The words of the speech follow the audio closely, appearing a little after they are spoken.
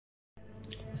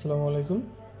আসসালামু আলাইকুম।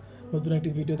 নতুন একটি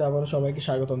ভিডিওতে আবারও সবাইকে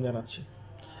স্বাগতম জানাচ্ছি।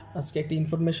 আজকে একটি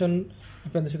ইনফরমেশন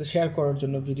আপনাদের সাথে শেয়ার করার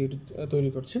জন্য ভিডিওটি তৈরি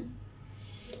করছি।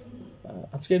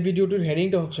 আজকের ভিডিওটির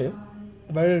হেডিংটা হচ্ছে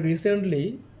এবারে রিসেন্টলি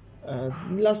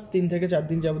লাস্ট 3 থেকে 4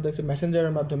 দিন যাবত দেখছি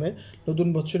মেসেঞ্জারের মাধ্যমে নতুন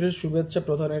বছরের শুভেচ্ছা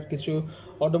প্রদানের কিছু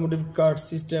automotive card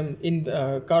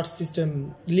system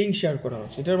link share করা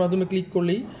হচ্ছে। এটার মাধ্যমে ক্লিক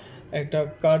করলেই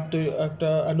একটা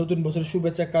নতুন বছরের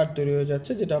শুভেচ্ছা কার্ড তৈরি হয়ে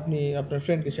যাচ্ছে, যেটা আপনি আপনার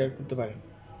ফ্রেন্ডকে শেয়ার করতে পারেন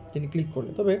তিনি ক্লিক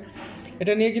করলে। তবে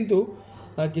এটা নিয়ে কিন্তু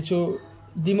কিছু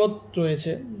দ্বিমত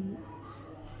রয়েছে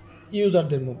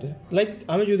ইউজারদের মধ্যে। লাইক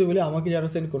আমি যদি বলি, আমাকে যারা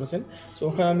সেন্ড করেছেন, তো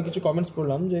ওখানে আমি কিছু কমেন্টস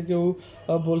পড়লাম যে কেউ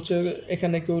বলছে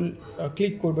এখানে কেউ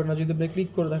ক্লিক করবে না, যদি আপনি ক্লিক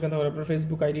করে থাকেন তাহলে আপনার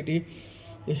ফেসবুক আইডিটি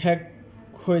হ্যাক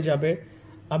হয়ে যাবে।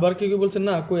 আবার কেউ বলছেন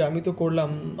না, আমি তো করলাম,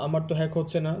 আমার তো হ্যাক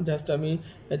হচ্ছে না, জাস্ট আমি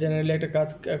জেনারেলি একটা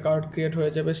কার্ড ক্রিয়েট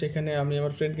হয়ে যাবে, সেখানে আমি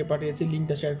আমার ফ্রেন্ডকে পাঠিয়েছি,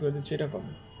 লিঙ্কটা শেয়ার করে দিচ্ছি, এরকম।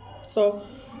 সো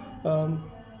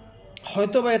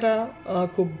হয়তো বা এটা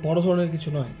খুব বড় ধরনের কিছু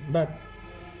নয়, বাট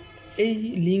এই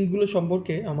লিঙ্কগুলো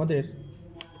সম্পর্কে আমাদের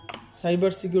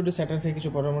সাইবার সিকিউরিটি সেন্টার থেকে কিছু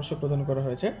পরামর্শ প্রদান করা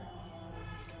হয়েছে।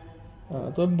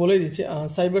 তো আমি বলে দিচ্ছি,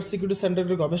 সাইবার সিকিউরিটি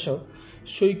সেন্টারের গবেষক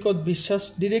সৈকত বিশ্বাস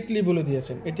ডিরেক্টলি বলে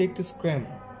দিয়েছেন এটি একটি স্ক্যাম,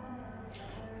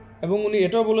 এবং উনি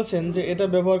এটাও বলেছেন যে এটা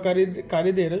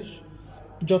ব্যবহারকারীদের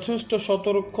যথেষ্ট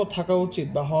সতর্ক থাকা উচিত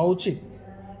বা হওয়া উচিত,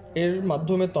 এর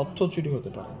মাধ্যমে তথ্য চুরি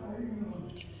হতে পারে।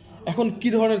 এখন কি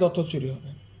ধরনের তথ্য চুরি হবে?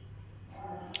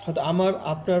 হয়তো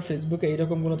আপনার ফেসবুকে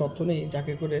এইরকম কোনো তথ্য নেই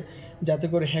যাতে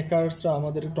করে হ্যাকার্সরা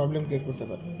আমাদের প্রবলেম ক্রিয়েট করতে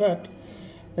পারে, বাট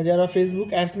যারা ফেসবুক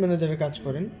অ্যাডস ম্যানেজারে কাজ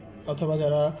করেন অথবা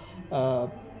যারা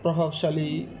প্রভাবশালী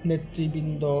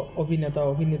নেতৃবৃন্দ, অভিনেতা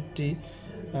অভিনেত্রী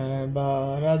বা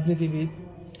রাজনীতিবিদ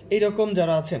এইরকম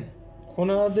যারা আছেন,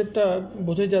 ওনাদেরটা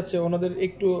বোঝাই যাচ্ছে ওনাদের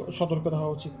একটু সতর্কতা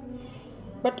হওয়া উচিত।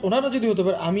 বাট ওনারা যদি হতে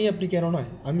পারে, আপনি কেন নয়?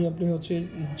 আপনি হচ্ছে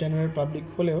জেনারেল পাবলিক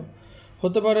হলেও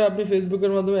হতে পারে আপনি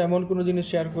ফেসবুকের মাধ্যমে এমন কোনো জিনিস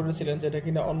শেয়ার করেছিলেন যেটা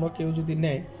কিনা অন্য কেউ যদি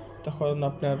নেয় তখন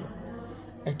আপনার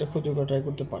একটা ক্ষতিকর ট্রাই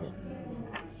করতে পারে।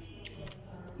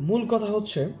 মূল কথা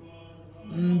হচ্ছে,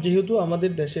 যেহেতু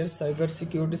আমাদের দেশের সাইবার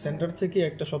সিকিউরিটি সেন্টার থেকে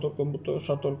একটা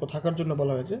সতর্ক থাকার জন্য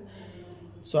বলা হয়েছে,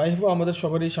 সো আই হোপ আমাদের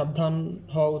সবারই সাবধান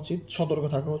হওয়া উচিত, সতর্ক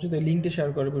থাকা উচিত এই লিঙ্কটি শেয়ার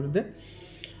করার বিরুদ্ধে।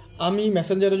 আমি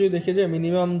মেসেঞ্জারে যদি দেখে যাই,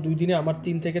 মিনিমাম 2 দিনে আমার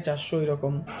 3 থেকে 400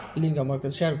 এরকম লিঙ্ক আমার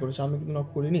কাছে শেয়ার করেছে, আমি কিন্তু নক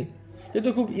করিনি। এটা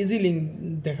খুব ইজি লিঙ্ক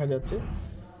দেখা যাচ্ছে।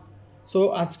 সো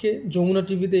আজকে যমুনা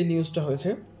টিভিতে এই নিউজটা হয়েছে,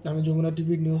 আমি যমুনা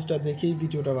টিভির নিউজটা দেখেই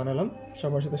ভিডিওটা বানালাম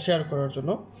সবার সাথে শেয়ার করার জন্য,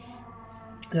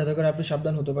 যাতে করে আপনি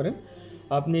সাবধান হতে পারেন,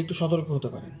 আপনি একটু সতর্ক হতে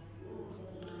পারেন।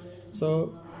 সো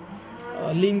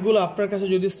লিঙ্কগুলো আপনার কাছে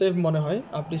যদি সেফ মনে হয়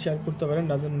আপনি শেয়ার করতে পারেন,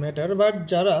 ডাজেন্ট ম্যাটার। বাট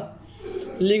যারা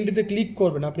লিঙ্কটিতে ক্লিক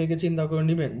করবেন আপনি একে চিন্তা করে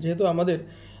নেবেন, যেহেতু আমাদের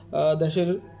দেশের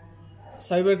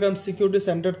সাইবার ক্রাইম সিকিউরিটি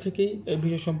সেন্টার থেকেই এই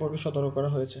বিষয় সম্পর্কে সতর্ক করা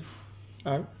হয়েছে।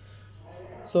 আর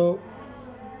সো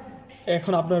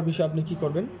এখন আপনার বিষয়, আপনি কি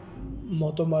করবেন?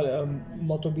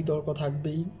 মত বিতর্ক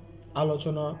থাকবেই,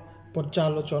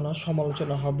 পর্যালোচনা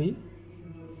সমালোচনা হবেই,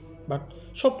 বাট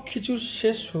সব কিছুর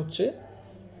শেষ হচ্ছে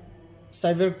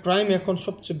সাইবার ক্রাইম এখন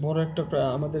সবচেয়ে বড় একটা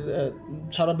আমাদের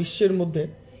সারা বিশ্বের মধ্যে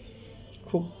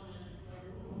খুব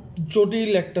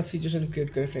জটিল একটা সিচুয়েশন ক্রিয়েট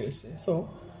করে ফেলেছে। সো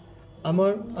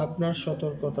আপনার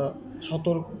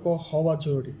সতর্ক হওয়া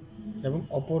জরুরি, এবং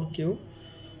অপরকেও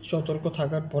সতর্ক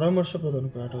থাকার পরামর্শ প্রদান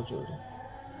করাটাও জরুরি।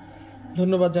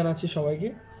 ধন্যবাদ জানাচ্ছি সবাইকে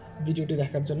ভিডিওটি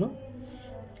দেখার জন্য।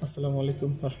 আসসালামু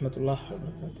আলাইকুম রহমতুল্লাহ।